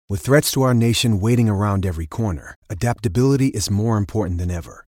With threats to our nation waiting around every corner, adaptability is more important than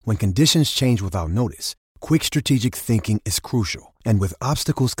ever. When conditions change without notice, quick strategic thinking is crucial. And with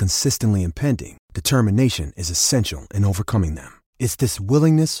obstacles consistently impending, determination is essential in overcoming them. It's this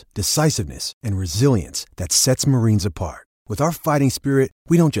willingness, decisiveness, and resilience that sets Marines apart. With our fighting spirit,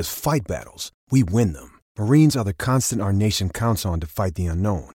 we don't just fight battles, we win them. Marines are the constant our nation counts on to fight the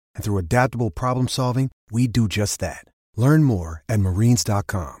unknown. And through adaptable problem solving, we do just that. Learn more at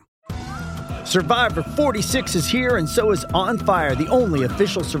marines.com. Survivor 46 is here, and so is On Fire, the only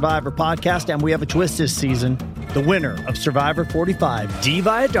official Survivor podcast, and we have a twist this season. The winner of Survivor 45, Dee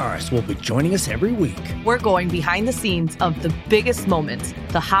Valladares, will be joining us every week. We're going behind the scenes of the biggest moments,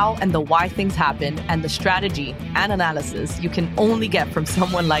 the how and the why things happen, and the strategy and analysis you can only get from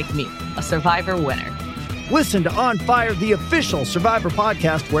someone like me, a Survivor winner. Listen to On Fire, the official Survivor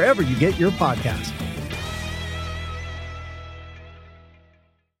podcast, wherever you get your podcast.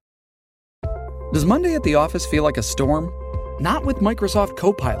 Does Monday at the office feel like a storm? Not with Microsoft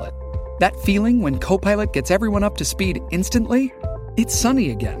Copilot. That feeling when Copilot gets everyone up to speed instantly? It's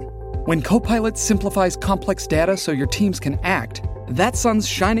sunny again. When Copilot simplifies complex data so your teams can act, that sun's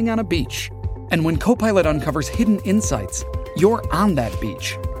shining on a beach. And when Copilot uncovers hidden insights, you're on that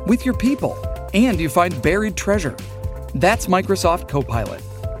beach with your people, and you find buried treasure. That's Microsoft Copilot.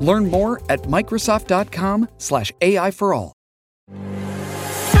 Learn more at Microsoft.com/AI for all.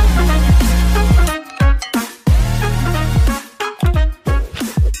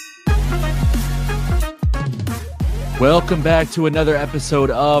 Welcome back to another episode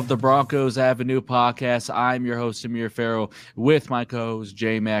of the Broncos Avenue podcast. I'm your host, Amir Farrell, with my co-host,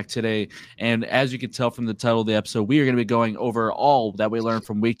 J-Mac, today. And as you can tell from the title of the episode, we are going to be going over all that we learned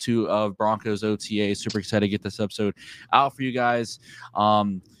from week 2 of Broncos OTAs. Super excited to get this episode out for you guys.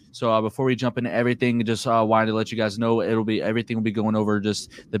 So before we jump into everything, just wanted to let you guys know everything will be going over just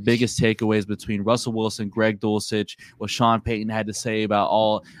the biggest takeaways between Russell Wilson, Greg Dulcich, what Sean Payton had to say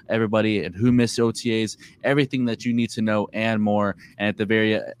about everybody and who missed OTAs, everything that you need to know and more. And at the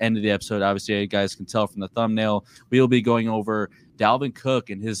very end of the episode, obviously you guys can tell from the thumbnail, we will be going over Dalvin Cook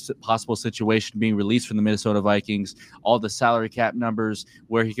and his possible situation being released from the Minnesota Vikings, all the salary cap numbers,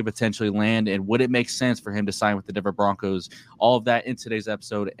 where he could potentially land, and would it make sense for him to sign with the Denver Broncos? All of that in today's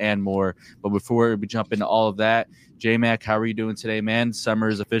episode and more. But before we jump into all of that, J-Mac, how are you doing today, man? Summer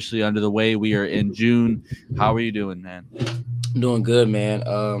is officially under the way. We are in June. How are you doing, man? I'm doing good, man.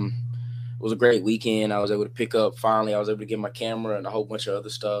 It was a great weekend. I was able to pick up, finally, I was able to get my camera and a whole bunch of other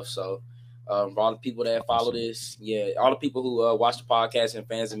stuff. So for all the people that follow this, all the people who watch the podcast and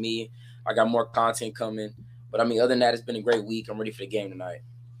fans of me, I got more content coming. But, I mean, other than that, it's been a great week. I'm ready for the game tonight.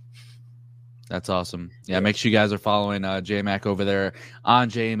 That's awesome. Yeah, make sure you guys are following J-Mac over there on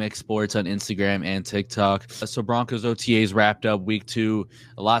JMX Sports on Instagram and TikTok. So Broncos OTAs wrapped up week 2.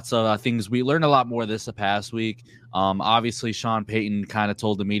 Lots of things. We learned a lot more this past week. Obviously, Sean Payton kind of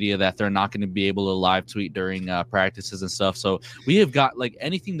told the media that they're not going to be able to live tweet during practices and stuff. So we have got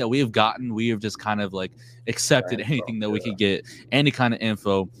anything that we have gotten, we have just kind of accepted anything that we could get, any kind of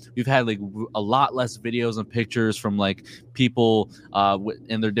info. We've had a lot less videos and pictures from people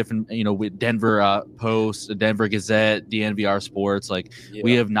in their different, with Denver Post, the Denver Gazette, DNVR Sports.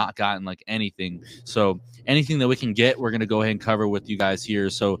 We have not gotten anything. So anything that we can get, we're going to go ahead and cover with you guys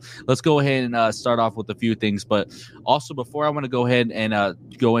here. So let's go ahead and start off with a few things. But also, before I want to go ahead and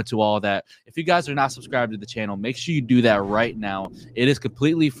go into all of that, if you guys are not subscribed to the channel, make sure you do that right now. It is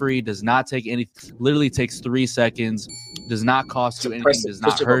completely free, does not take literally takes 3 seconds, does not cost you anything, does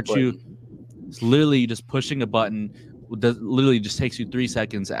not hurt you. It's literally just pushing a button. Literally just takes you 3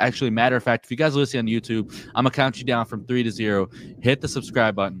 seconds. Actually, matter of fact, if you guys are listening on YouTube, I'm going to count you down from 3 to 0. Hit the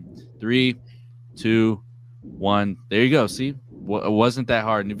subscribe button. 3, 2, 1. There you go. See, it wasn't that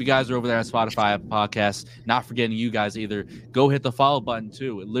hard. And if you guys are over there on Spotify podcasts, not forgetting you guys either, go hit the follow button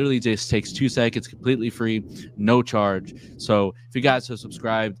too. It literally just takes 2 seconds, completely free, no charge. So if you guys have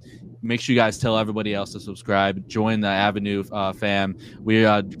subscribed, make sure you guys tell everybody else to subscribe. Join the Avenue fam. We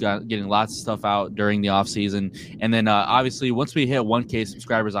are getting lots of stuff out during the off season. And then obviously once we hit 1K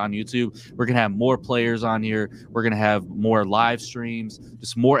subscribers on YouTube, we're going to have more players on here. We're going to have more live streams,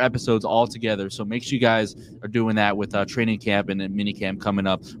 just more episodes all together. So make sure you guys are doing that with training camp and mini camp coming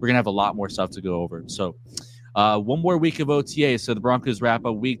up. We're going to have a lot more stuff to go over. So One more week of OTA, so the Broncos wrap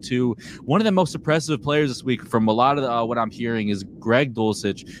up week 2. One of the most impressive players this week, from a lot of what I'm hearing, is Greg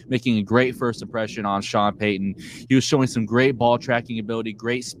Dulcich, making a great first impression on Sean Payton. He was showing some great ball tracking ability,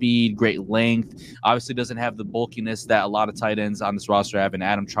 great speed, great length. Obviously doesn't have the bulkiness that a lot of tight ends on this roster have, and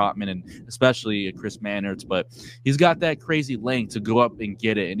Adam Trotman and especially Chris Manhertz, but he's got that crazy length to go up and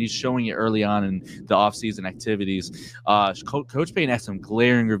get it, and he's showing it early on in the offseason activities. Coach Payton has some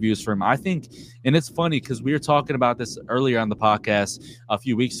glaring reviews for him, I think, and it's funny because we were talking about this earlier on the podcast a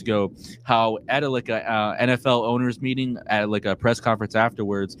few weeks ago, how at a NFL owners meeting, at like a press conference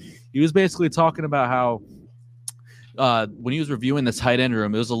afterwards, he was basically talking about how when he was reviewing the tight end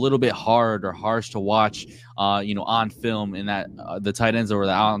room, it was a little bit hard or harsh to watch, on film, in that the tight ends that were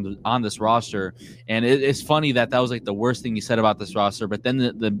on this roster. And it's funny that was like the worst thing he said about this roster. But then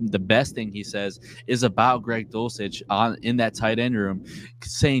the best thing he says is about Greg Dulcich in that tight end room,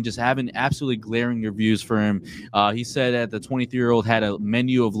 saying just having absolutely glaring reviews for him. He said that the 23-year-old had a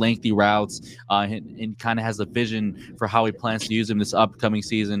menu of lengthy routes and kind of has a vision for how he plans to use him this upcoming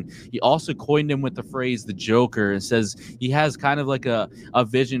season. He also coined him with the phrase "the Joker" and says he has kind of like a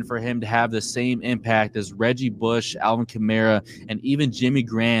vision for him to have the same impact as Reggie Bush, Alvin Kamara, and even Jimmy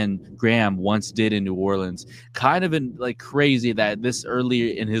Graham once did in New Orleans. Kind of like crazy that this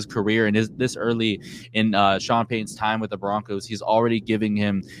early in his career and this early in Sean Payton's time with the Broncos, he's already giving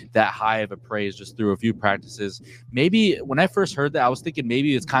him that high of a praise just through a few practices. Maybe when I first heard that, I was thinking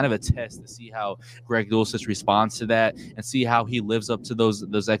maybe it's kind of a test to see how Greg Dulcich responds to that and see how he lives up to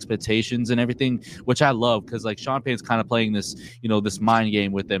those expectations and everything, which I love, because like Sean Payton's kind of playing this, this mind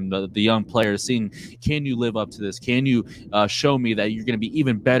game with them, the young players, seeing, can you live up to this? Can you show me that you're going to be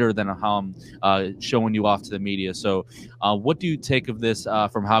even better than how I'm showing you off to the media? So what do you take of this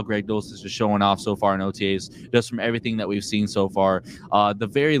from how Greg Dulcich is showing off so far in OTAs, just from everything that we've seen so far? The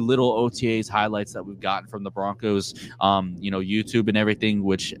very little OTAs highlights that we've gotten from the Broncos, YouTube and everything,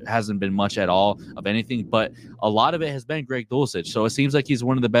 which hasn't been much at all of anything, but a lot of it has been Greg Dulcich. So it seems like he's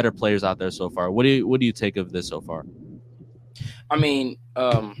one of the better players out there so far. What do you take of this so far? I mean,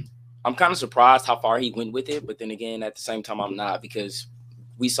 I'm kind of surprised how far he went with it, but then again, at the same time, I'm not, because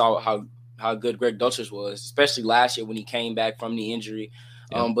we saw how good Greg Dulcich was, especially last year when he came back from the injury.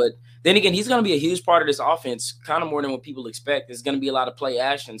 Yeah. But then again, he's going to be a huge part of this offense, kind of more than what people expect. There's going to be a lot of play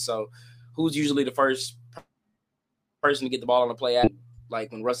action. So who's usually the first person to get the ball on the play action?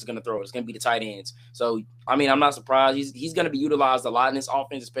 Like when Russ is going to throw, it's going to be the tight ends. So, I mean, I'm not surprised. He's going to be utilized a lot in this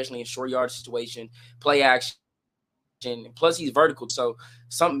offense, especially in short yard situation, play action. Plus, he's vertical, so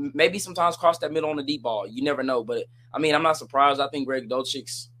maybe sometimes cross that middle on the deep ball. You never know, but I mean, I'm not surprised. I think Greg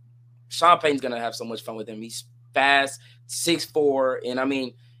Dulcich, Sean Payton's gonna have so much fun with him. He's fast, 6'4", and I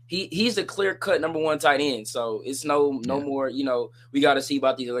mean, he's a clear-cut number one tight end. So it's no more. We got to see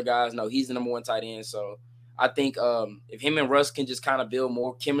about these other guys. No, he's the number one tight end. So I think if him and Russ can just kind of build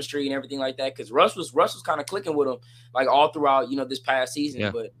more chemistry and everything like that, because Russ was kind of clicking with him like all throughout this past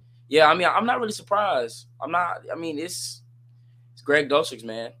season, but. Yeah, I mean, I'm not really surprised. It's Greg Dulcich,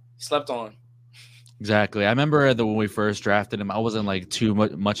 man. He slept on. Exactly. I remember when we first drafted him, I wasn't like too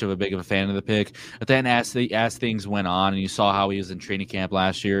much of a big of a fan of the pick. But then as things went on, and you saw how he was in training camp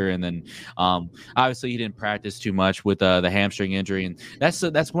last year, and then obviously he didn't practice too much with the hamstring injury, and that's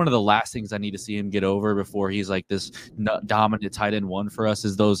one of the last things I need to see him get over before he's like this dominant tight end one for us,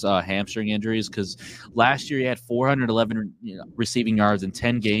 is those hamstring injuries. Because last year he had 411 receiving yards in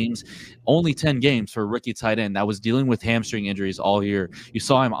 10 games, only 10 games for a rookie tight end that was dealing with hamstring injuries all year. You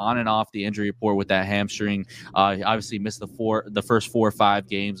saw him on and off the injury report with that hamstring. He obviously missed the first 4 or 5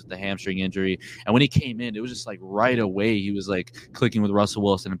 games with the hamstring injury, and when he came in, it was just like right away he was like clicking with Russell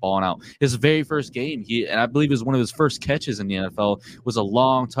Wilson and balling out. His very first game, and I believe it was one of his first catches in the NFL, was a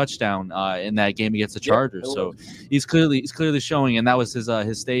long touchdown in that game against the Chargers. So he's clearly showing, and that was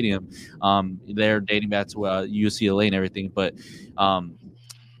his stadium. They're dating back to UCLA and everything, but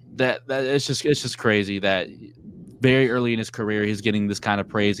that it's just crazy that very early in his career, he's getting this kind of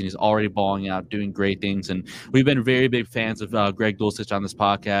praise, and he's already balling out, doing great things. And we've been very big fans of Greg Dulcich on this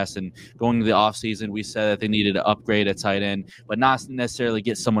podcast. And going into the offseason, we said that they needed to upgrade at tight end, but not necessarily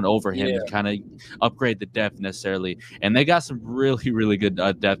get someone over him and kind of upgrade the depth necessarily. And they got some really, really good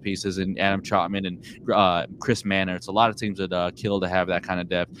depth pieces in Adam Trotman and Chris Manhertz. A lot of teams would kill to have that kind of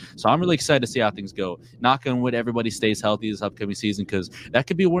depth. So I'm really excited to see how things go. Knock on wood, everybody stays healthy this upcoming season, because that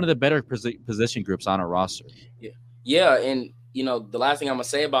could be one of the better position groups on our roster. Yeah, and the last thing I'm gonna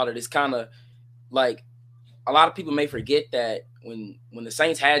say about it is kind of like a lot of people may forget that when the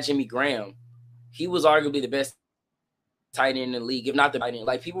Saints had Jimmy Graham, he was arguably the best tight end in the league, if not the tight end.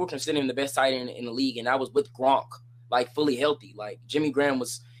 Like, people were considering him the best tight end in the league, and that was with Gronk, like, fully healthy. Like, Jimmy Graham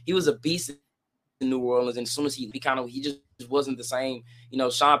was a beast New Orleans, and as soon as he just wasn't the same.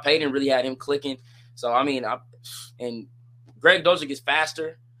 Sean Payton really had him clicking. So I mean, and Greg Dozier gets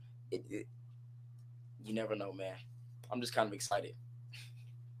faster. You never know, man. I'm just kind of excited.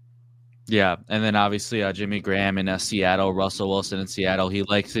 Yeah, and then obviously Jimmy Graham in Seattle, Russell Wilson in Seattle. He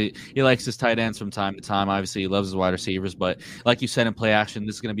likes it. He likes his tight ends from time to time. Obviously, he loves his wide receivers, but like you said in play action,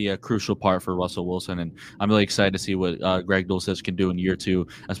 this is going to be a crucial part for Russell Wilson, and I'm really excited to see what Greg Dulcich can do in year 2,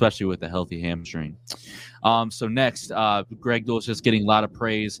 especially with the healthy hamstring. So next, Greg Dulcich getting a lot of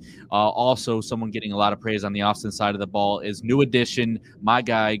praise. Also, someone getting a lot of praise on the offensive side of the ball is new addition, my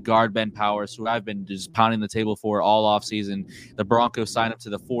guy, guard Ben Powers, who I've been just pounding the table for all offseason. The Broncos signed up to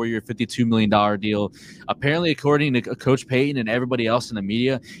the 4-year, $52 million deal. Apparently, according to Coach Payton and everybody else in the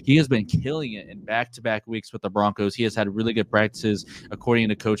media, he has been killing it in back-to-back weeks with the Broncos. He has had really good practices, according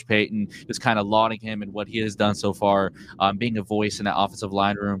to Coach Payton, just kind of lauding him and what he has done so far, being a voice in that offensive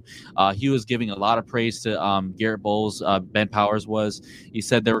line room. He was giving a lot of praise to Garrett Bowles, Ben Powers was. He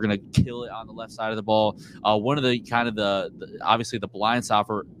said they were going to kill it on the left side of the ball. One of the kind of the obviously the blind side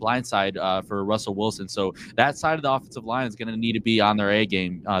for Russell Wilson. So that side of the offensive line is going to need to be on their A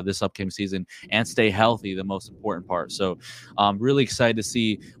game this upcoming season and stay healthy, the most important part. So really excited to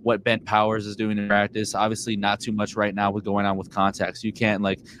see what Ben Powers is doing in practice. Obviously not too much right now with going on with contacts. You can't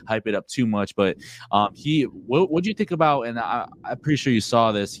like hype it up too much, but what do you think about, and I'm pretty sure you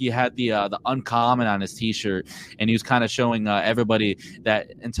saw this, he had the uncommon on his t-shirt, and he was kind of showing everybody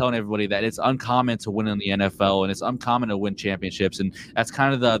that and telling everybody that it's uncommon to win in the NFL and it's uncommon to win championships, and that's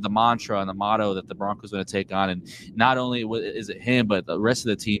kind of the mantra and the motto that the Broncos are going to take on. And not only is it him, but the rest of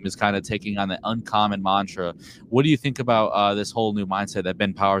the team is kind of taking on the uncommon mantra. What do you think about this whole new mindset that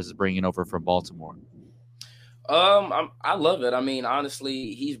Ben Powers is bringing over from Baltimore? I love it. I mean,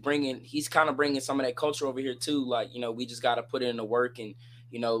 honestly, he's kind of bringing some of that culture over here too. Like, we just got to put in the work, and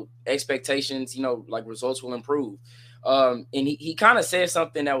expectations, like results will improve. And he kind of said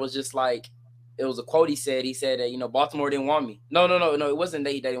something that was just like, it was a quote he said. He said that, Baltimore didn't want me. No, it wasn't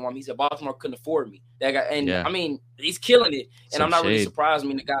that they didn't want me. He said Baltimore couldn't afford me. That guy, and yeah. I mean, he's killing it, and I'm not really surprised. I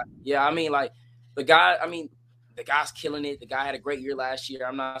mean, the guy, yeah, I mean, like the guy's killing it. The guy had a great year last year.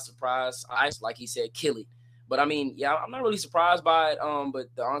 I'm not surprised. Like he said, kill it. But I mean, yeah, I'm not really surprised by it. But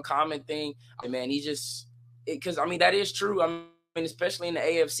the uncommon thing, man, because I mean, that is true. I mean, especially in the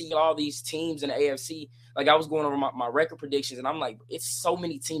AFC, all these teams in the AFC, like I was going over my record predictions, and I'm like, it's so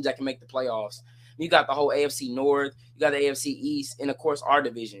many teams that can make the playoffs. You got the whole AFC North, you got the AFC East, and of course our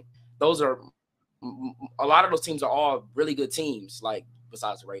division. Those are a lot of those teams are all really good teams, like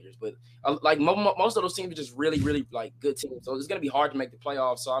besides the Raiders, but like most of those teams are just really, really like good teams. So it's gonna be hard to make the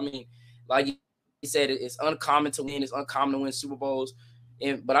playoffs. So I mean, like he said, it's uncommon to win. It's uncommon to win Super Bowls,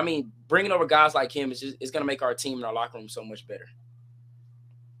 but I mean, bringing over guys like him is gonna make our team and our locker room so much better.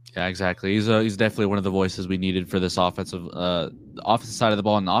 Yeah, exactly. He's definitely one of the voices we needed for this offensive side of the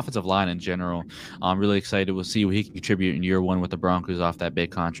ball and the offensive line in general. I'm really excited. We'll see what he can contribute in year 1 with the Broncos off that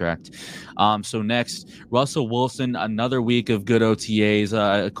big contract. So next, Russell Wilson, another week of good OTAs.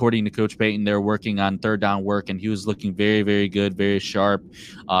 According to Coach Payton, they're working on third down work, and he was looking very, very good, very sharp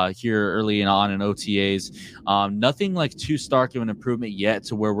here early and on in OTAs. Nothing like too stark of an improvement yet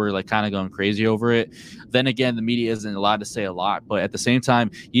to where we're like kind of going crazy over it. Then again, the media isn't allowed to say a lot, but at the same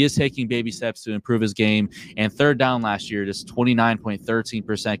time, he is taking baby steps to improve his game. And third down last year, just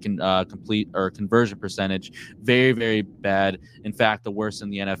 29.13% complete or conversion percentage. Very, very bad. In fact, the worst in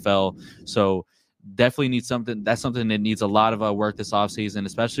the NFL. So definitely needs something. That's something that needs a lot of work this offseason,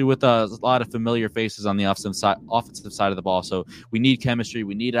 especially with a lot of familiar faces on the offensive side of the ball. So we need chemistry,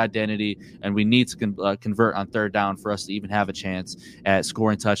 we need identity, and we need to convert on third down for us to even have a chance at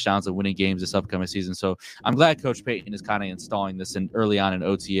scoring touchdowns and winning games this upcoming season. So I'm glad Coach Payton is kind of installing this early on in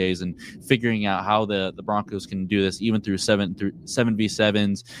OTAs and figuring out how the Broncos can do this even through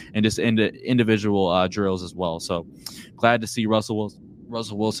 7v7s and just individual drills as well. So glad to see Russell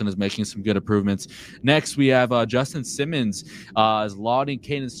Wilson is making some good improvements. Next, we have Justin Simmons is lauding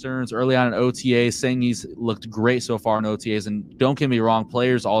Caden Stearns early on in OTAs, saying he's looked great so far in OTAs. And don't get me wrong,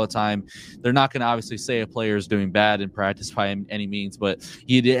 players all the time, they're not going to obviously say a player is doing bad in practice by any means, but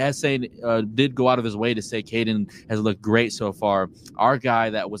he did go out of his way to say Caden has looked great so far. Our guy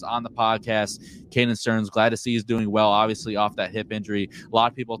that was on the podcast, Caden Stearns, glad to see he's doing well, obviously off that hip injury. A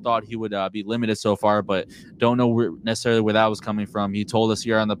lot of people thought he would be limited so far, but don't know necessarily where that was coming from. He told us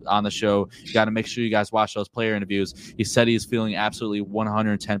here on the show, you got to make sure you guys watch those player interviews. He said he's feeling absolutely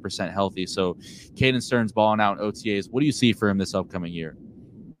 110% healthy. So Caden Stearns balling out in OTAs. What do you see for him this upcoming year?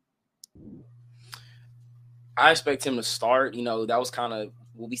 I expect him to start. That was kind of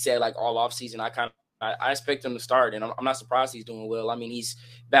what we said like all offseason. I kind I expect him to start, and I'm not surprised he's doing well. I mean, he's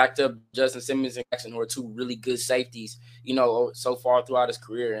backed up Justin Simmons and Jackson, who are two really good safeties, so far throughout his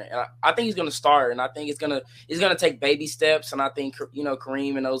career. And I think he's going to start, and I think it's going to take baby steps. And I think,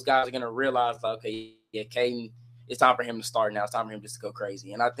 Kareem and those guys are going to realize, like, okay, yeah, Caden, it's time for him to start now. It's time for him just to go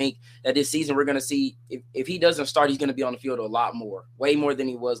crazy. And I think that this season we're going to see, if he doesn't start, he's going to be on the field a lot more, way more than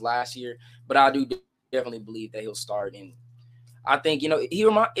he was last year. But I do definitely believe that he'll start. And I think,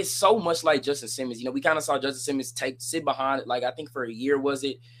 it's so much like Justin Simmons. We kind of saw Justin Simmons sit behind it. Like, I think for a year,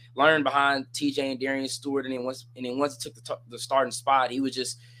 learn behind TJ and Darian Stewart. And then once he took the starting spot,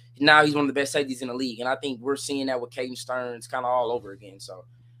 now he's one of the best safeties in the league. And I think we're seeing that with Caden Stearns kind of all over again. So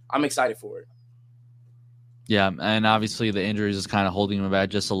I'm excited for it. Yeah, and obviously the injuries is kind of holding him back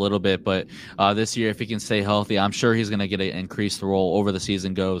just a little bit. But this year, if he can stay healthy, I'm sure he's going to get an increased role over the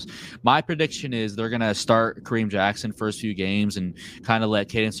season goes. My prediction is they're going to start Kareem Jackson first few games and kind of let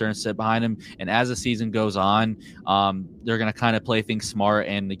Caden Stearns sit behind him. And as the season goes on, they're going to kind of play things smart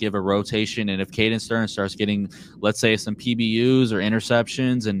and give a rotation. And if Caden Stearns starts getting, let's say, some PBUs or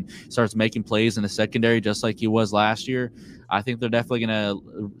interceptions and starts making plays in the secondary just like he was last year, I think they're definitely going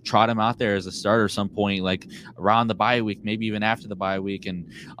to trot him out there as a starter at some point, like around the bye week, maybe even after the bye week. And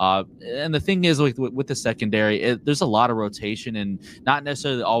the thing is, with the secondary, there's a lot of rotation and not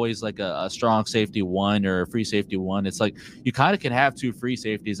necessarily always like a strong safety one or a free safety one. It's like you kind of can have two free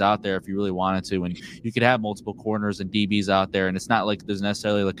safeties out there if you really wanted to, and you could have multiple corners and DBs out there. And it's not like there's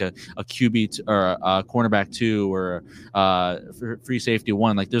necessarily like a QB or a cornerback two or a free safety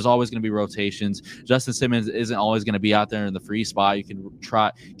one. Like there's always going to be rotations. Justin Simmons isn't always going to be out there in the free spot. You can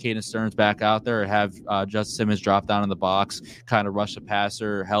trot Caden Stearns back out there or have Justin Simmons drop down in the box, kind of rush the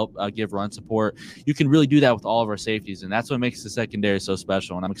passer, help give run support. You can really do that with all of our safeties, and that's what makes the secondary so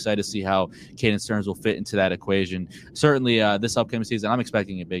special. And I'm excited to see how Caden Stearns will fit into that equation. Certainly this upcoming season, I'm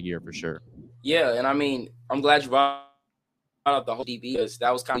expecting a big year for sure. Yeah, and I mean, I'm glad you brought up the whole DB, because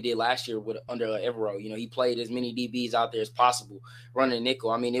that was kind of what he did last year under Evero. He played as many DBs out there as possible, running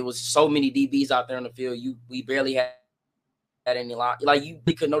nickel. I mean, it was so many DBs out there on the field. We barely had any line. Like, you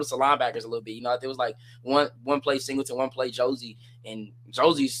could notice the linebackers a little bit. There was like one play Singleton, one play Josie, and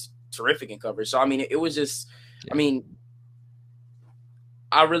Josie's terrific in coverage. So I mean, it was just, I mean,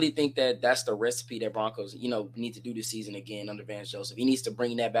 I really think that that's the recipe that Broncos, need to do this season again under Vance Joseph. He needs to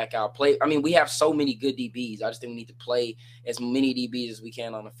bring that back out. I mean, we have so many good DBs. I just think we need to play as many DBs as we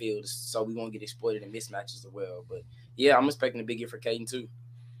can on the field so we won't get exploited in mismatches as well. But yeah, I'm expecting a big year for Caden too.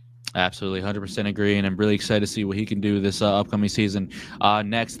 Absolutely, 100% agree, and I'm really excited to see what he can do this upcoming season.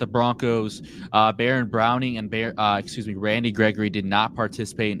 Next, the Broncos, Baron Browning and Randy Gregory did not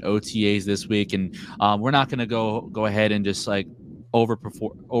participate in OTAs this week, and we're not going to go ahead and just like over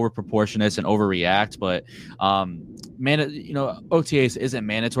proportionate and overreact, but OTAs isn't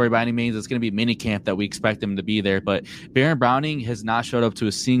mandatory by any means. It's going to be mini camp that we expect them to be there, but Baron Browning has not showed up to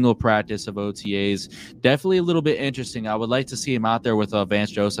a single practice of OTAs. Definitely a little bit interesting. I would like to see him out there with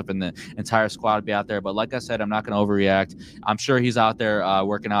Vance Joseph and the entire squad be out there, but like I said, I'm not going to overreact. I'm sure he's out there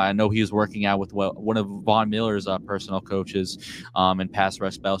working out. I know he was working out with one of Von Miller's personal coaches and pass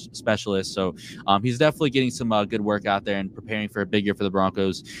rush specialists, so he's definitely getting some good work out there and preparing for a big year for the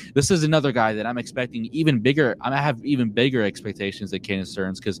Broncos. This is another guy that I'm expecting even bigger. I have even bigger expectations than Caden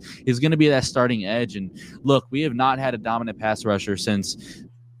Stearns because he's going to be that starting edge. And look, we have not had a dominant pass rusher since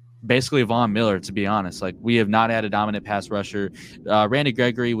basically Von Miller, to be honest. Like, we have not had a dominant pass rusher. Randy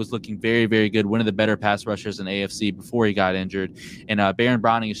Gregory was looking very, very good, one of the better pass rushers in AFC before he got injured. And Baron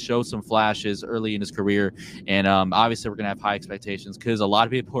Browning has showed some flashes early in his career. And obviously we're going to have high expectations because a lot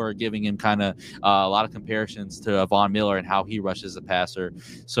of people are giving him kind of a lot of comparisons to Von Miller and how he rushes the passer.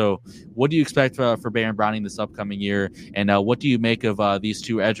 So what do you expect for Baron Browning this upcoming year? And what do you make of these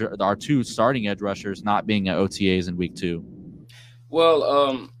our two starting edge rushers not being at OTAs in week 2?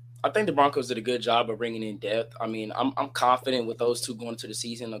 Well, I think the Broncos did a good job of bringing in depth. I mean, I'm confident with those two going into the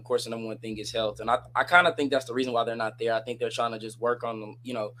season. Of course, the number one thing is health. And I kind of think that's the reason why they're not there. I think they're trying to just work on,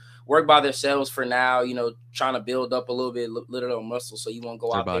 work by themselves for now, trying to build up a little muscle so you won't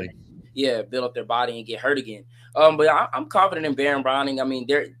go out there. Yeah, build up their body and get hurt again. But I'm confident in Baron Browning. I mean,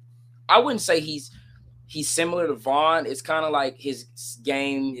 I wouldn't say he's similar to Vaughn. It's kind of like his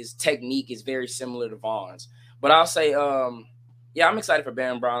game, his technique is very similar to Vaughn's. But I'll say, yeah, I'm excited for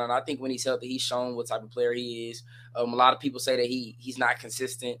Baron Brown, and I think when he's healthy, he's shown what type of player he is. A lot of people say that he's not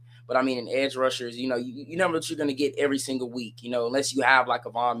consistent, but I mean, in edge rushers, you never know what you're going to get every single week, unless you have like a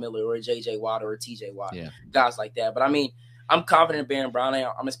Von Miller or a J.J. Watt or a T.J. Watt, guys like that. But I mean, I'm confident in Baron Brown.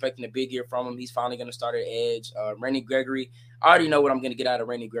 I'm expecting a big year from him. He's finally going to start at edge. Randy Gregory, I already know what I'm going to get out of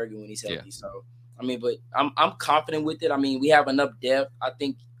Randy Gregory when he's healthy. Yeah. So, I mean, but I'm confident with it. I mean, we have enough depth. I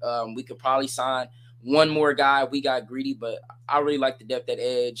think we could probably sign one more guy, we got greedy, but I really like the depth at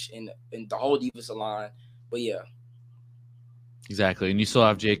edge and the whole defensive line. But yeah. Exactly. And you still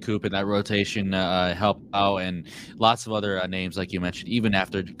have Jay Coop in that rotation help out, and lots of other names, like you mentioned, even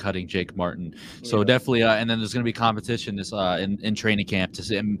after cutting Jake Martin. So definitely, and then there's going to be competition this in training camp.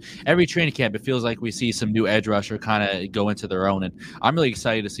 Every training camp, it feels like we see some new edge rusher kind of go into their own. And I'm really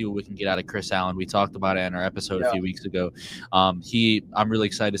excited to see what we can get out of Chris Allen. We talked about it in our episode a few weeks ago. I'm really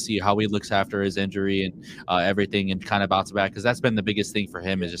excited to see how he looks after his injury and everything and kind of bounce back, because that's been the biggest thing for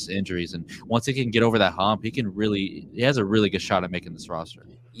him is just injuries. And once he can get over that hump, he has a really good shot at making this roster.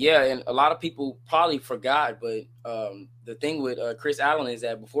 Yeah, and a lot of people probably forgot, but the thing with Chris Allen is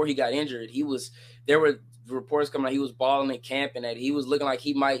that before he got injured, there were reports coming out he was balling in camp and that he was looking like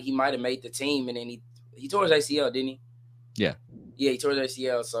he might have made the team, and then he tore his ACL, didn't he? Yeah, he tore his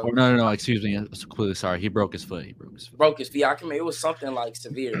ACL. So no, excuse me, I'm completely sorry. He broke his foot. Broke his feet. It was something like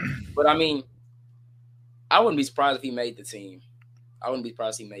severe, but I mean, I wouldn't be surprised if he made the team.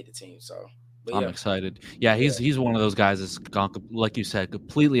 So. But I'm excited. Yeah, he's one of those guys that's gone, like you said,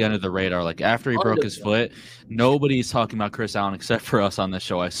 completely under the radar. Like after he broke his foot, nobody's talking about Chris Allen except for us on this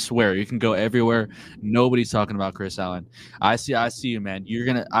show. I swear, you can go everywhere. Nobody's talking about Chris Allen. I see you, man.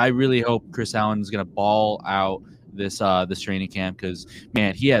 I really hope Chris Allen is gonna ball out this training camp, because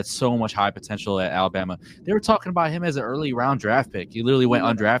man, he had so much high potential at Alabama. They were talking about him as an early round draft pick. He literally went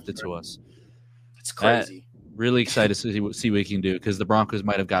undrafted to us. It's crazy. Really excited to see what he can do, because the Broncos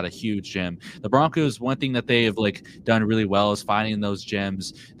might have got a huge gem. The Broncos, one thing that they have done really well is finding those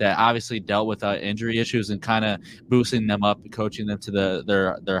gems that obviously dealt with injury issues and kind of boosting them up, coaching them to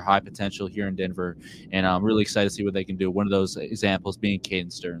their high potential here in Denver. And I'm really excited to see what they can do. One of those examples being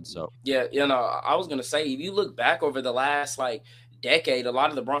Caden Stern. So yeah, I was gonna say, if you look back over the last decade, some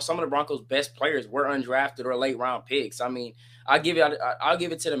of the Broncos' best players were undrafted or late round picks. I mean, I'll give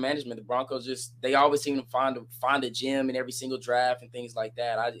it to the management. The Broncos they always seem to find a gem in every single draft and things like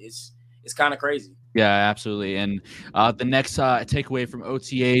that. It's kind of crazy. Yeah, absolutely. And the next takeaway from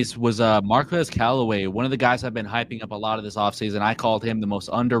OTAs was Marquez Callaway, one of the guys I've been hyping up a lot of this offseason. I called him the most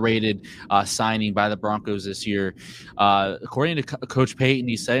underrated signing by the Broncos this year. According to Coach Payton,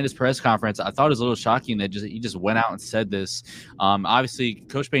 he said in his press conference, I thought it was a little shocking that he just went out and said this. Obviously,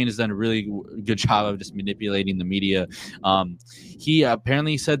 Coach Payton has done a really good job of just manipulating the media. He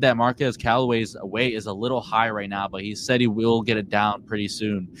apparently said that Marquez Callaway's weight is a little high right now, but he said he will get it down pretty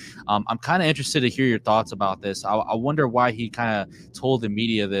soon. I'm kind of interested to hear your thoughts about this. I wonder why he kind of told the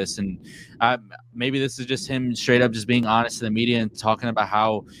media this, and maybe this is just him straight up just being honest to the media and talking about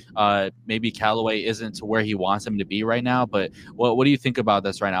how maybe Callaway isn't to where he wants him to be right now. But what do you think about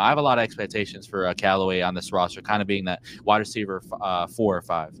this right now? I have a lot of expectations for Callaway on this roster, kind of being that wide receiver 4 or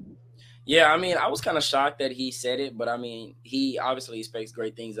 5. Yeah, I mean, I was kind of shocked that he said it, but I mean, he obviously expects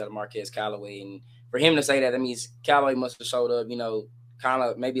great things out of Marquez Callaway, and for him to say that means Callaway must have showed up, kind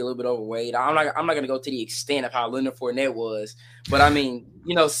of maybe a little bit overweight. I'm not going to go to the extent of how Leonard Fournette was, but I mean,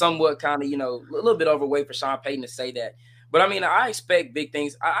 somewhat kind of, a little bit overweight for Sean Payton to say that. But I mean, I expect big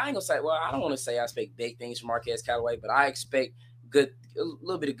things. I ain't gonna say, well, I don't want to say I expect big things from Marquez Callaway, but I expect a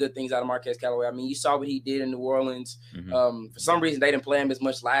little bit of good things out of Marquez Callaway. I mean, you saw what he did in New Orleans. For some reason, they didn't play him as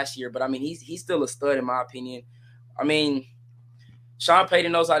much last year, but I mean, he's still a stud in my opinion. I mean, Sean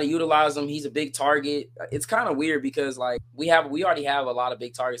Payton knows how to utilize him. He's a big target. It's kind of weird because we already have a lot of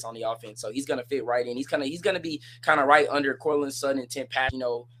big targets on the offense, so he's gonna fit right in. He's gonna be kind of right under Cortland Sutton and Tim Patrick,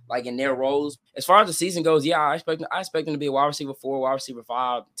 in their roles. As far as the season goes, yeah, I expect him to be a wide receiver 4, wide receiver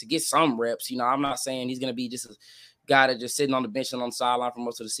 5 to get some reps. I'm not saying he's gonna be just a guy that just sitting on the bench and on the sideline for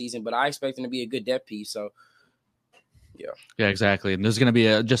most of the season, but I expect him to be a good depth piece. So. Yeah, exactly. And there's going to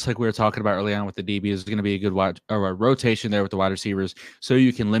be just like we were talking about early on with the DB, there's going to be a good a rotation there with the wide receivers, so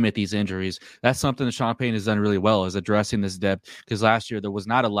you can limit these injuries. That's something that Sean Payton has done really well, is addressing this depth, because last year there was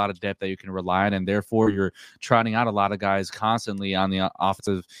not a lot of depth that you can rely on, and therefore you're trotting out a lot of guys constantly on the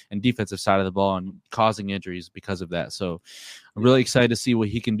offensive and defensive side of the ball and causing injuries because of that. So I'm really excited to see what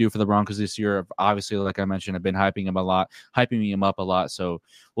he can do for the Broncos this year. Obviously, like I mentioned, I've been hyping him up a lot. So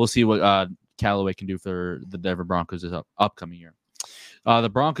we'll see what Callaway can do for the Denver Broncos this upcoming year. The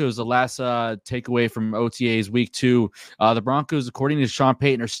Broncos, the last takeaway from OTAs week 2, the Broncos, according to Sean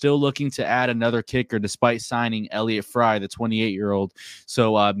Payton, are still looking to add another kicker despite signing Elliott Fry, the 28-year-old.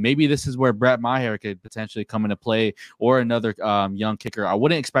 So maybe this is where Brett Maher could potentially come into play, or another young kicker. I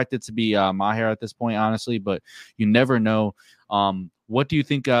wouldn't expect it to be Maher at this point, honestly, but you never know. what do you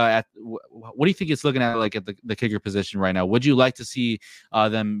think what do you think it's looking at like at the kicker position right now? Would you like to see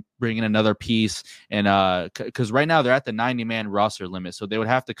them bring in another piece? And because right now they're at the 90-man roster limit, so they would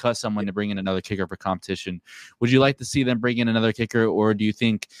have to cut someone to bring in another kicker for competition. Would you like to see them bring in another kicker, or do you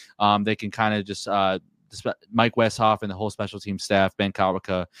think they can kind of just Mike Westhoff and the whole special team staff, Ben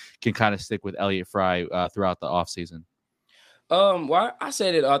Kowalka, can kind of stick with Elliott Fry throughout the offseason? Well, I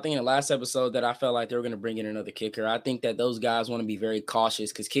said it, I think in the last episode that I felt like they were going to bring in another kicker. I think that those guys want to be very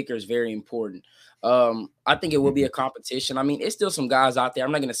cautious because kicker is very important. I think it will be a competition. I mean, it's still some guys out there.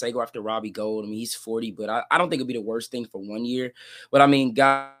 I'm not going to say go after Robbie Gould. I mean, he's 40, but I don't think it'll be the worst thing for 1 year. But I mean,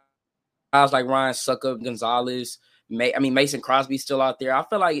 guys like Ryan Suckup, Gonzalez, Mason Crosby's still out there. I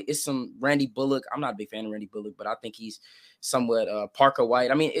feel like it's some Randy Bullock. I'm not a big fan of Randy Bullock, but I think he's somewhat Parker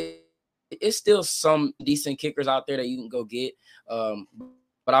White. I mean, it's still some decent kickers out there that you can go get.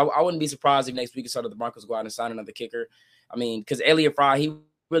 But I wouldn't be surprised if next week the Broncos go out and sign another kicker. I mean, because Elliott Fry, he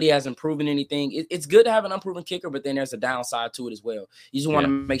really hasn't proven anything. It's good to have an unproven kicker, but then there's a downside to it as well. You just want to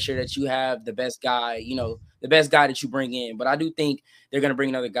make sure that you have the best guy, the best guy that you bring in. But I do think they're going to bring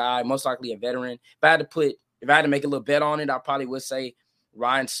another guy, most likely a veteran. If I had to make a little bet on it, I probably would say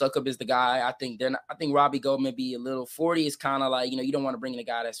Ryan Suckup is the guy. I think Robbie Gould may be a little 40. Is kind of like, you don't want to bring in a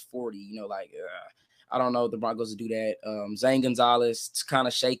guy that's 40, I don't know if the Broncos will do that. Zane Gonzalez, it's kind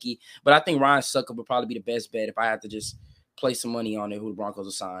of shaky. But I think Ryan Suckup would probably be the best bet if I had to just play some money on it, who the Broncos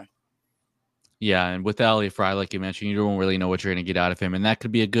will sign. Yeah, and with Elliott Fry, like you mentioned, you don't really know what you're going to get out of him, and that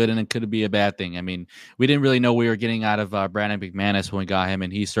could be a good and it could be a bad thing. I mean, we didn't really know we were getting out of Brandon McManus when we got him,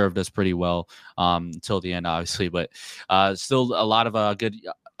 and he served us pretty well until the end, obviously. But still a lot of good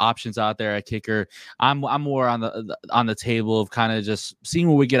options out there at kicker. I'm more on the table of kind of just seeing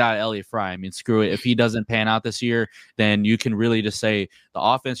what we get out of Elliott Fry. I mean, screw it. If he doesn't pan out this year, then you can really just say the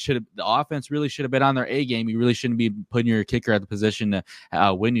offense really should have been on their A game. You really shouldn't be putting your kicker at the position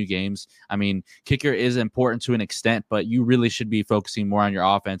to win you games. I mean, kicker is important to an extent, but you really should be focusing more on your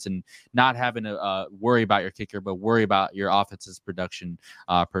offense and not having to worry about your kicker, but worry about your offense's production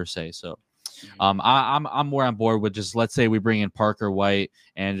per se. So I'm more on board with just, let's say we bring in Parker White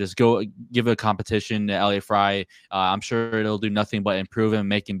and just go give a competition to Elliott Fry. I'm sure it'll do nothing but improve him,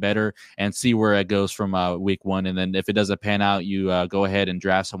 make him better, and see where it goes from week one. And then if it doesn't pan out, you go ahead and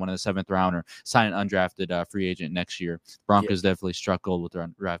draft someone in the 7th round or sign an undrafted free agent next year. Broncos definitely struggle with their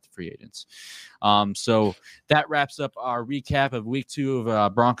undrafted free agents. So that wraps up our recap of week 2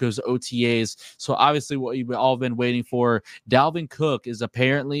 of Broncos OTAs. So obviously what you've all been waiting for, Dalvin Cook is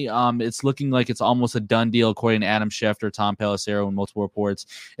apparently it's looking like it's almost a done deal according to Adam Schefter, Tom Pelissero, and multiple reports.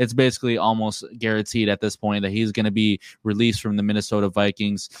 It's basically almost guaranteed at this point that he's going to be released from the Minnesota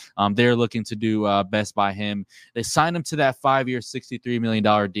Vikings. They're looking to do best by him. They signed him to that 5-year, $63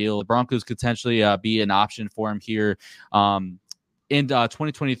 million deal. The Broncos could potentially be an option for him here. In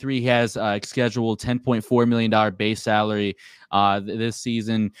 2023, he has scheduled $10.4 million base salary this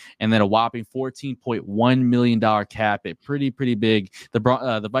season, and then a whopping $14.1 million cap hit. Pretty big.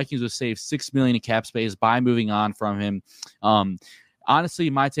 The Vikings would save $6 million in cap space by moving on from him. Honestly,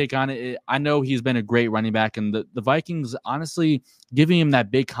 my take on it, I know he's been a great running back, and the Vikings, honestly, giving him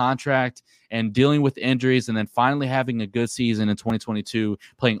that big contract and dealing with injuries and then finally having a good season in 2022,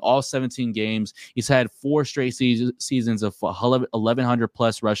 playing all 17 games. He's had 4 straight seasons of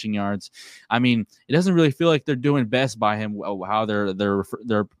 1,100-plus rushing yards. I mean, it doesn't really feel like they're doing best by him, how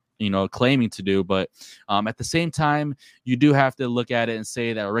they're claiming to do. But at the same time, you do have to look at it and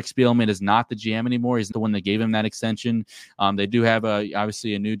say that Rick Spielman is not the GM anymore. He's the one that gave him that extension. They do have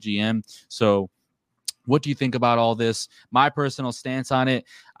obviously a new GM. So what do you think about all this? My personal stance on it,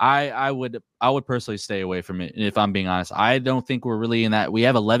 I would personally stay away from it. If I'm being honest, I don't think we're really in that. We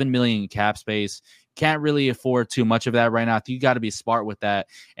have 11 million in cap space. Can't really afford too much of that right now. I think you got to be smart with that.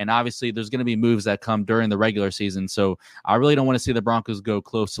 And obviously there's going to be moves that come during the regular season. So I really don't want to see the Broncos go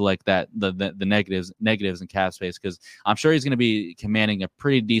close to like that, the negatives in cap space, because I'm sure he's going to be commanding a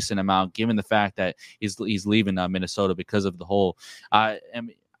pretty decent amount given the fact that he's leaving Minnesota because of the whole,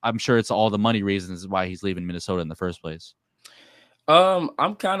 I'm sure it's all the money reasons why he's leaving Minnesota in the first place.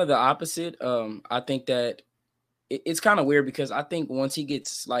 I'm kind of the opposite. I think that it's kind of weird because I think once he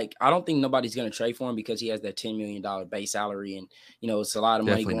gets I don't think nobody's going to trade for him because he has that $10 million base salary, and it's a lot of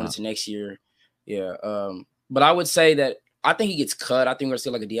money going into next year. Yeah. But I would say that I think he gets cut. I think we're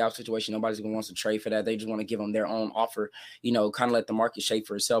still like a Diop situation. Nobody's going to want to trade for that. They just want to give him their own offer, kind of let the market shape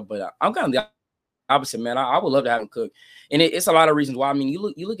for itself. But I'm kind of the opposite, man. I would love to have him Cook, and it's a lot of reasons why. I mean, you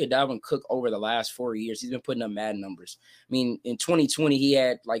look at Dalvin Cook over the last 4 years. He's been putting up mad numbers. I mean, in 2020, he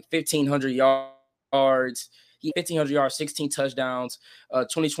had 1,500 yards. He had 1,500 yards, 16 touchdowns.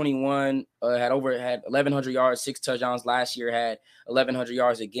 2021 had 1,100 yards, 6 touchdowns. Last year had 1,100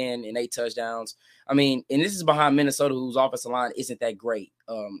 yards again and 8 touchdowns. I mean, and this is behind Minnesota, whose offensive line isn't that great.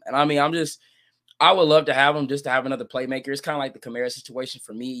 And I mean, I would love to have him just to have another playmaker. It's kind of like the Kamara situation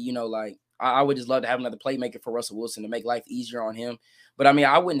for me. You know, like I would just love to have another playmaker for Russell Wilson to make life easier on him. But I mean,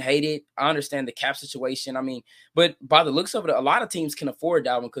 I wouldn't hate it. I understand the cap situation. I mean, but by the looks of it, a lot of teams can afford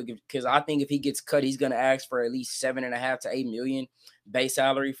Dalvin Cook because I think if he gets cut, he's going to ask for at least $7.5 to $8 million base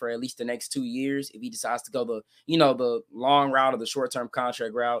salary for at least the next 2 years. If he decides to go the long route or the short-term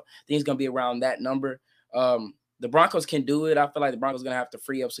contract route, I think it's going to be around that number. The Broncos can do it. I feel like the Broncos are going to have to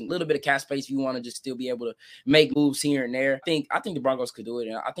free up some little bit of cap space if you want to just still be able to make moves here and there. I think the Broncos could do it,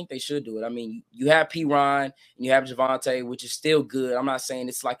 and I think they should do it. I mean, you have Ron and you have Javonte, which is still good. I'm not saying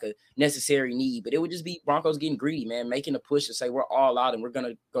it's like a necessary need, but it would just be Broncos getting greedy, man, making a push to say we're all out and we're going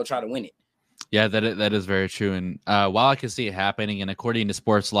to go try to win it. Yeah, that is very true. And while I can see it happening, and according to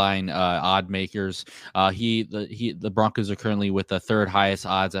Sportsline odd makers, the Broncos are currently with the third highest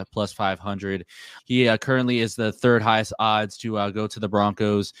odds at plus 500. He currently is the third highest odds to go to the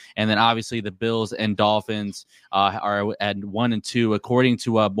Broncos, and then obviously the Bills and Dolphins are at 1 and 2 according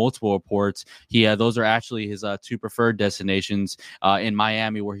to multiple reports. Those are actually his 2 preferred destinations in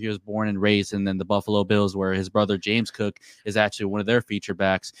Miami, where he was born and raised, and then the Buffalo Bills, where his brother James Cook is actually one of their feature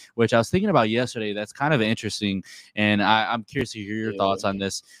backs. Which I was thinking about yesterday. That's kind of interesting, and I'm curious to hear your thoughts on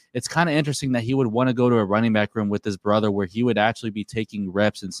this. It's kind of interesting that he would want to go to a running back room with his brother where he would actually be taking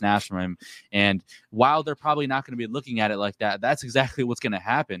reps and snaps from him. And while they're probably not going to be looking at it like that, that's exactly what's going to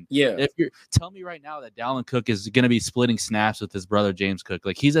happen. Yeah. Tell me right now that Dalvin Cook is going to be splitting snaps with his brother James Cook.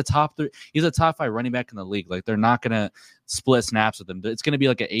 Like he's a top 5 running back in the league. Like they're not going to split snaps with him. It's going to be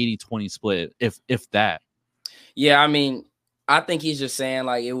like an 80-20 split, if that. Yeah, I mean, I think he's just saying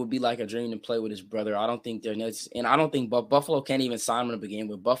like it would be like a dream to play with his brother. I don't think they're nuts, and I don't think Buffalo can't even sign him to begin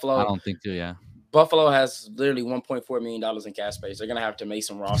with. I don't think so. Yeah, Buffalo has literally $1.4 million in cap space. They're gonna have to make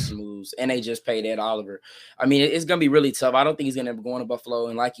some roster moves, and they just paid Ed Oliver. I mean, it's gonna be really tough. I don't think he's gonna go to Buffalo.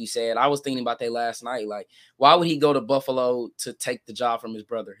 And like you said, I was thinking about that last night. Like, why would he go to Buffalo to take the job from his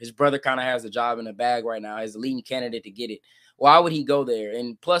brother? His brother kind of has the job in the bag right now. He's the leading candidate to get it. Why would he go there?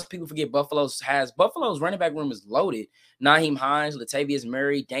 And plus, people forget Buffalo's running back room is loaded. Nyheim Hines, Latavius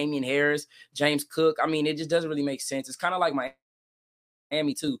Murray, Damian Harris, James Cook. I mean, it just doesn't really make sense. It's kind of like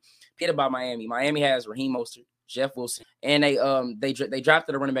Miami too. Forget about Miami. Miami has Raheem Mostert, Jeff Wilson, and they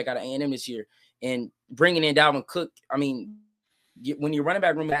drafted a running back out of A&M this year. And bringing in Dalvin Cook, I mean, when your running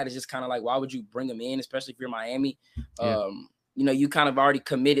back room is just kind of like, why would you bring him in, especially if you're Miami? Yeah. You kind of already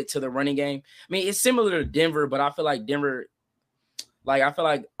committed to the running game. I mean, it's similar to Denver, but I feel like Denver. Like, I feel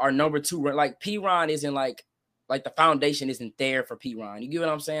like our number 2, like Ron isn't like the foundation isn't there for Ron. You get what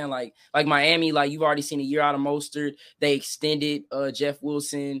I'm saying? Like Miami, like you've already seen a year out of Mostert. They extended Jeff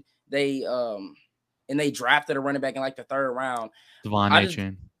Wilson. They drafted a running back in like the 3rd round. Devon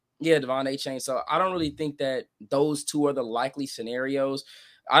Achane. Yeah, Devon Achane. So I don't really think that those 2 are the likely scenarios.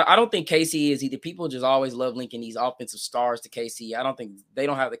 I don't think KC is either. People just always love linking these offensive stars to KC. I don't think they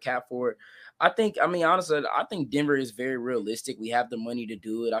don't have the cap for it. Honestly, I think Denver is very realistic. We have the money to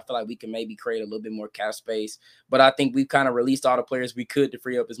do it. I feel like we can maybe create a little bit more cap space, but I think we've kind of released all the players we could to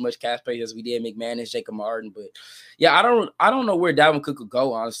free up as much cap space as we did McManus, Jacob Martin. But yeah, I don't know where Dalvin Cook could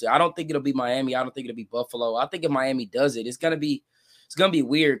go, honestly. I don't think it'll be Miami. I don't think it'll be Buffalo. I think if Miami does it, it's gonna be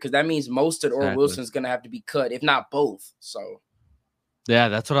weird because that means Mostert or Wilson's gonna have to be cut, if not both. So yeah,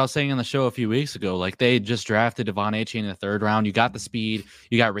 that's what I was saying on the show a few weeks ago. Like they just drafted Devon Achane in the 3rd round. You got the speed.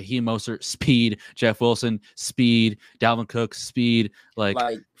 You got Raheem Mostert, speed. Jeff Wilson, speed. Dalvin Cook, speed. Like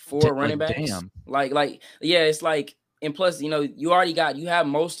 4 running backs. Damn. Yeah, it's like, and plus, you have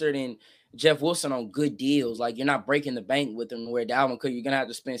Mostert and Jeff Wilson on good deals. Like you're not breaking the bank with them. Where Dalvin Cook, you're gonna have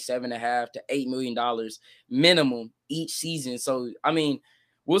to spend $7.5 to $8 million minimum each season. So I mean,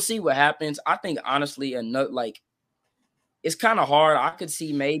 we'll see what happens. I think honestly, it's kind of hard. I could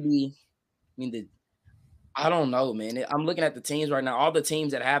see maybe, I don't know, man. I'm looking at the teams right now. All the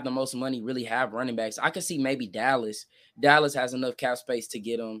teams that have the most money really have running backs. I could see maybe Dallas. Dallas has enough cap space to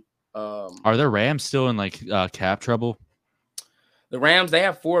get them. Are the Rams still in cap trouble? The Rams, they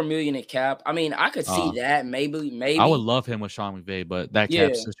have $4 million in cap. I mean, I could see that maybe. I would love him with Sean McVay, but that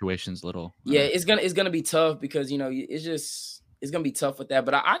cap situation's little. Yeah, it's gonna be tough because it's gonna be tough with that,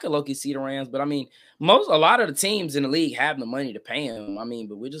 but I could low-key see the Rams. But I mean, a lot of the teams in the league have the money to pay him. I mean,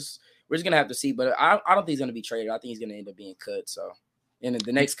 but we're just gonna have to see. But I don't think he's gonna be traded. I think he's gonna end up being cut. So in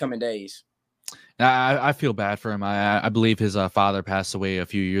the next coming days. I feel bad for him. I believe his father passed away a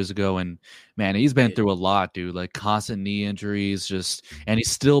few years ago, and man, he's been through a lot, dude. Like constant knee injuries, and he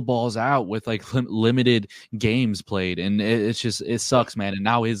still balls out with like limited games played, and it sucks, man. And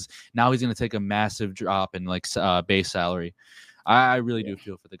now he's gonna take a massive drop in like base salary. I really do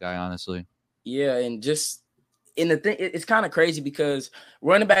feel for the guy, honestly. Yeah, and just in the thing, it's kind of crazy because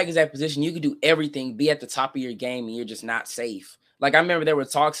running back is that position you can do everything, be at the top of your game, and you're just not safe. Like I remember there were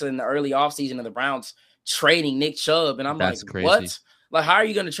talks in the early offseason of the Browns trading Nick Chubb, and I'm That's like, crazy. what? Like, how are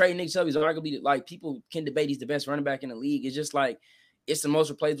you going to trade Nick Chubb? He's already going to be like, people can debate he's the best running back in the league. It's just like, it's the most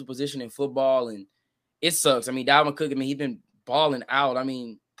replaceable position in football, and it sucks. I mean, Dalvin Cook, he's been balling out. I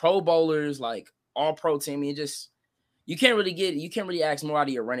mean, Pro Bowlers, like all pro team. You can't really ask more out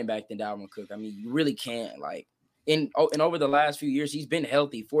of your running back than Dalvin Cook. I mean, you really can't. Like, and over the last few years, he's been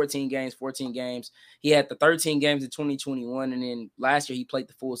healthy. 14 games. He had the 13 games in 2021, and then last year he played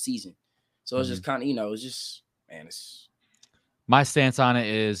the full season. So it's just kind of, it's just, man, it's. My stance on it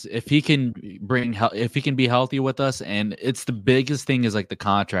is if he can be healthy with us, and it's the biggest thing is like the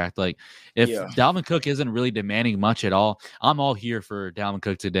contract. Like if Dalvin Cook isn't really demanding much at all, I'm all here for Dalvin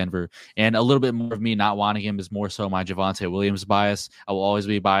Cook to Denver. And a little bit more of me not wanting him is more so my Javonte Williams bias. I will always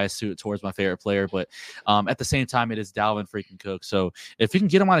be biased towards my favorite player, but at the same time, it is Dalvin freaking Cook. So if you can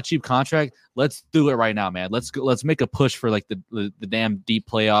get him on a cheap contract, let's do it right now, man. Let's make a push for like the damn deep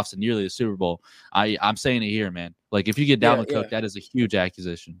playoffs and nearly the Super Bowl. I'm saying it here, man. Like, if you get Dalvin Cook, that is a huge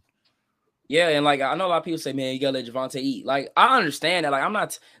acquisition. Yeah, and, like, I know a lot of people say, man, you got to let Javonte eat. Like, I understand that. Like, I'm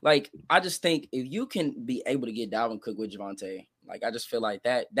not – like, I just think if you can be able to get Dalvin Cook with Javonte, like, I just feel like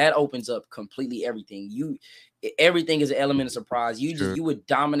that opens up completely everything. Everything is an element of surprise. You would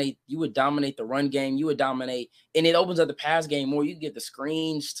dominate the run game. You would dominate – and it opens up the pass game more. You get the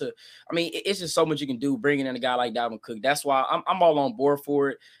screens to – I mean, it's just so much you can do bringing in a guy like Dalvin Cook. That's why I'm all on board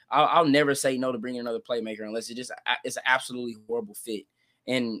for it. I'll never say no to bringing another playmaker unless it's an absolutely horrible fit.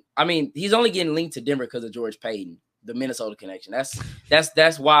 And I mean, he's only getting linked to Denver because of George Payton, the Minnesota connection.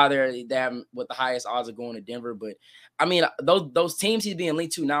 That's why they're with the highest odds of going to Denver. But I mean, those teams he's being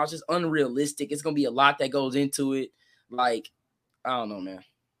linked to now, it's just unrealistic. It's gonna be a lot that goes into it. Like, I don't know, man.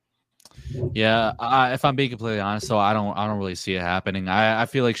 Yeah, if I'm being completely honest, so I don't really see it happening. I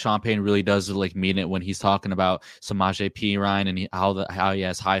feel like Sean Payton really does like mean it when he's talking about Samaje Perine and how he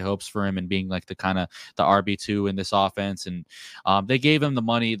has high hopes for him and being like the kind of the RB2 in this offense. And they gave him the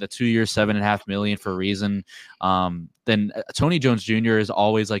money, the 2 years, $7.5 million for a reason. Then Tony Jones Jr. has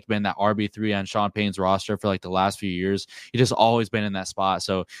always like been that RB3 on Sean Payton's roster for like the last few years. He just always been in that spot.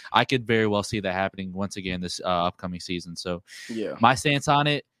 So I could very well see that happening once again this upcoming season. So yeah, my stance on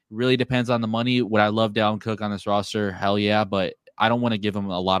it really depends on the money. Would I love Dalvin Cook on this roster? Hell yeah, but I don't want to give him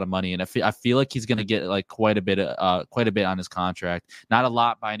a lot of money, and I feel like he's going to get like quite a bit on his contract. Not a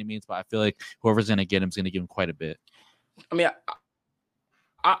lot by any means, but I feel like whoever's going to get him is going to give him quite a bit. I mean,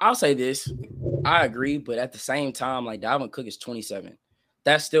 I'll say this: I agree, but at the same time, like Dalvin Cook is 27.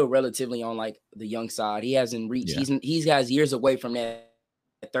 That's still relatively on like the young side. He hasn't reached. Yeah. He's guys years away from that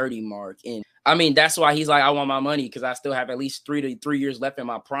 30 mark, and I mean that's why he's like, I want my money because I still have at least 3 to 3 years left in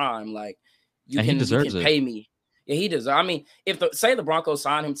my prime. Like you can pay me. Yeah, he does. I mean, if the Broncos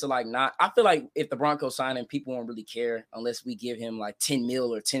sign him to like not, I feel like if the Broncos sign him, people won't really care unless we give him like 10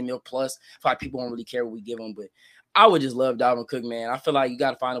 mil or 10 mil plus. I feel like people won't really care what we give him. But I would just love Dalvin Cook, man. I feel like you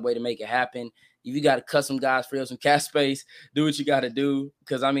got to find a way to make it happen. If you got to cut some guys, free up some cap space, do what you got to do.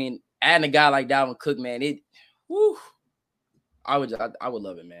 Because I mean, adding a guy like Dalvin Cook, man, I would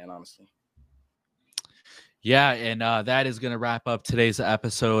love it, man, honestly. Yeah, and that is going to wrap up today's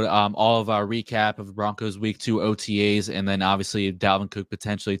episode. All of our recap of Broncos Week 2 OTAs, and then obviously Dalvin Cook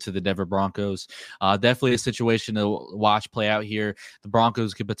potentially to the Denver Broncos. Definitely a situation to watch play out here. The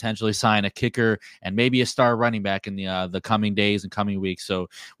Broncos could potentially sign a kicker and maybe a star running back in the coming days and coming weeks. So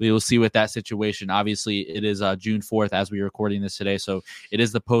we will see with that situation. Obviously, it is June 4th as we're recording this today. So it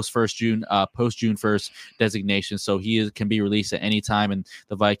is the post June 1st designation. So he can be released at any time, and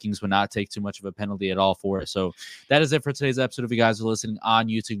the Vikings would not take too much of a penalty at all for it. So that is it for today's episode. If you guys are listening on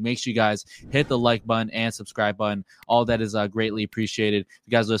YouTube, make sure you guys hit the like button and subscribe button. All that is greatly appreciated. If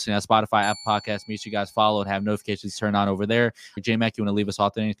you guys are listening on Spotify, Apple Podcasts, make sure you guys follow and have notifications turned on over there. J-Mac, you want to leave us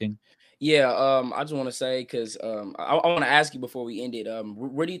off with anything? Yeah, I just want to say, because I want to ask you before we end it,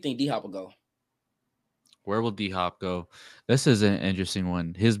 where do you think D-Hop will go? Where will D-Hop go? This is an interesting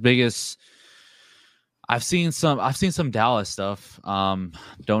one. His biggest... I've seen some Dallas stuff.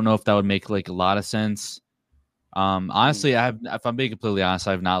 Don't know if that would make like a lot of sense. Honestly, if I'm being completely honest,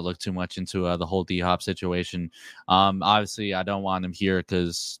 I've not looked too much into the whole D-Hop situation. Obviously, I don't want him here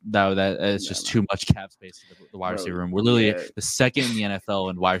because that it's just too much cap space in the wide receiver room. We're literally the second in the NFL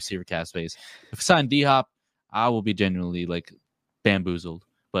in wide receiver cap space. If I sign D-Hop, I will be genuinely like bamboozled.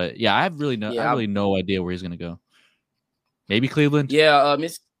 But yeah, I have really no idea where he's gonna go. Maybe Cleveland. Yeah,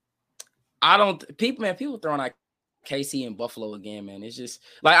 people throwing out KC and Buffalo again, man. It's just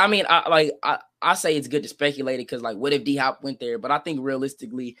like, I mean, I say it's good to speculate it because, like, what if D-Hop went there? But I think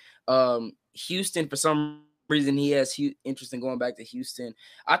realistically, Houston, for some reason, he has interest in going back to Houston.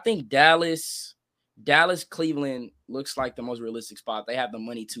 I think Dallas, Cleveland looks like the most realistic spot. They have the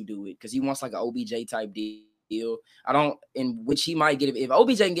money to do it because he wants like an OBJ type deal. In which he might get if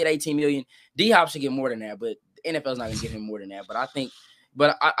OBJ can get 18 million, D-Hop should get more than that, but NFL's not gonna give him more than that. But I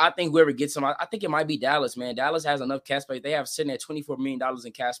think whoever gets him, I think it might be Dallas, man. Dallas has enough cap space. They have sitting at $24 million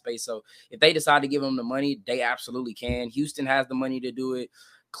in cap space. So if they decide to give him the money, they absolutely can. Houston has the money to do it.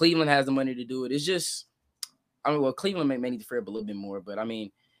 Cleveland has the money to do it. It's just, Cleveland may need to free up a little bit more, but I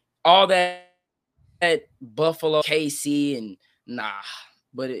mean, all that Buffalo, KC, and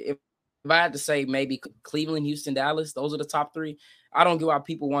But if I had to say maybe Cleveland, Houston, Dallas, those are the top three. I don't get why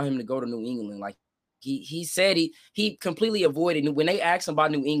people want him to go to New England. Like, he said he completely avoided when they asked him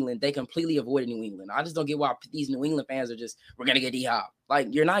about New England, they completely avoided New England. I just don't get why these New England fans are just, we're gonna get D-Hop. Like,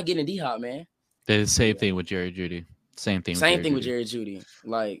 you're not getting D-Hop, man. The same thing with Jerry Jeudy. Same thing with Jerry Jeudy.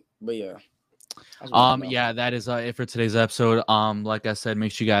 Like, but yeah. Yeah, that is it for today's episode. Like I said,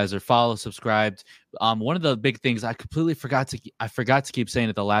 make sure you guys are followed, subscribed. One of the big things I forgot to keep saying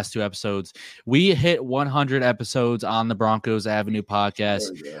at the last two episodes. We hit 100 episodes on the Broncos Avenue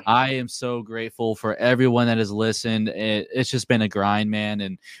podcast. I am so grateful for everyone that has listened. It's just been a grind, man,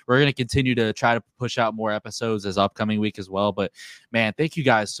 and we're gonna continue to try to push out more episodes this upcoming week as well. But man, thank you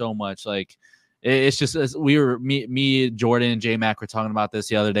guys so much. Like, it's just me, Jordan, and J-Mac were talking about this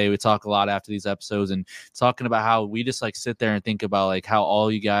the other day. We talk a lot after these episodes and talking about how we just like sit there and think about like how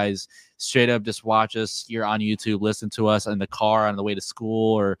all you guys straight up just watch us here on YouTube, listen to us in the car on the way to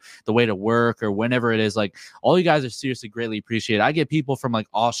school or the way to work or whenever it is. Like, all you guys are seriously greatly appreciated. I get people from like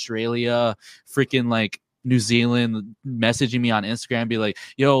Australia, freaking like New Zealand messaging me on Instagram, be like,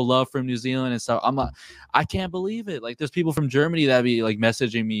 yo, love from New Zealand and stuff. I'm like, I can't believe it. Like, there's people from Germany that be like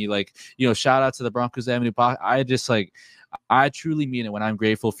messaging me, like, you know, shout out to the Broncos Avenue podcast. I truly mean it when I'm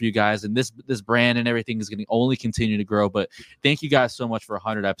grateful for you guys, and this brand and everything is going to only continue to grow. But thank you guys so much for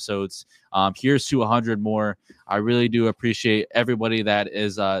 100 episodes. Here's to 100 more. I really do appreciate everybody that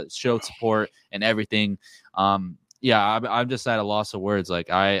is showed support and everything. Yeah, I'm just at a loss of words. Like,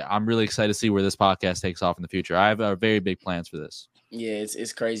 I'm really excited to see where this podcast takes off in the future. I have very big plans for this. Yeah,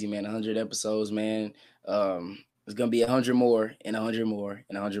 it's crazy, man. 100 episodes, man. It's gonna be 100 more and 100 more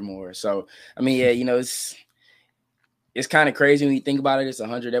and 100 more. So, I mean, yeah, you know, it's kind of crazy when you think about it. It's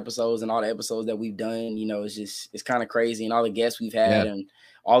 100 episodes and all the episodes that we've done. You know, it's kind of crazy, and all the guests we've had and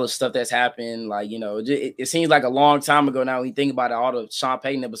all the stuff that's happened. Like, you know, it seems like a long time ago now when you think about it, all the Sean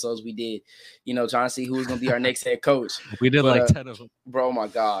Payton episodes we did, you know, trying to see who was going to be our next head coach. We did like 10 of them. Bro, oh my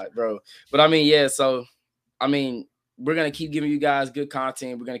God, bro. But I mean, yeah, so, I mean, we're going to keep giving you guys good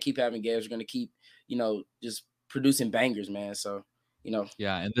content. We're going to keep having guests. We're going to keep, you know, just producing bangers, man. So, you know.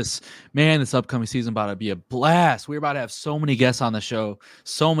 Yeah, and this upcoming season about to be a blast. We're about to have so many guests on the show,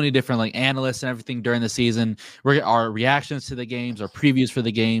 so many different like analysts and everything during the season. Our reactions to the games, our previews for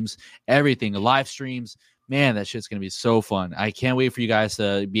the games, everything, the live streams. Man, that shit's gonna be so fun. I can't wait for you guys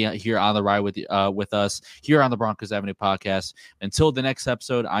to be here on the ride with us here on the Broncos Avenue podcast. Until the next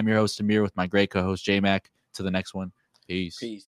episode, I'm your host Amir with my great co-host J-Mac. To the next one, peace.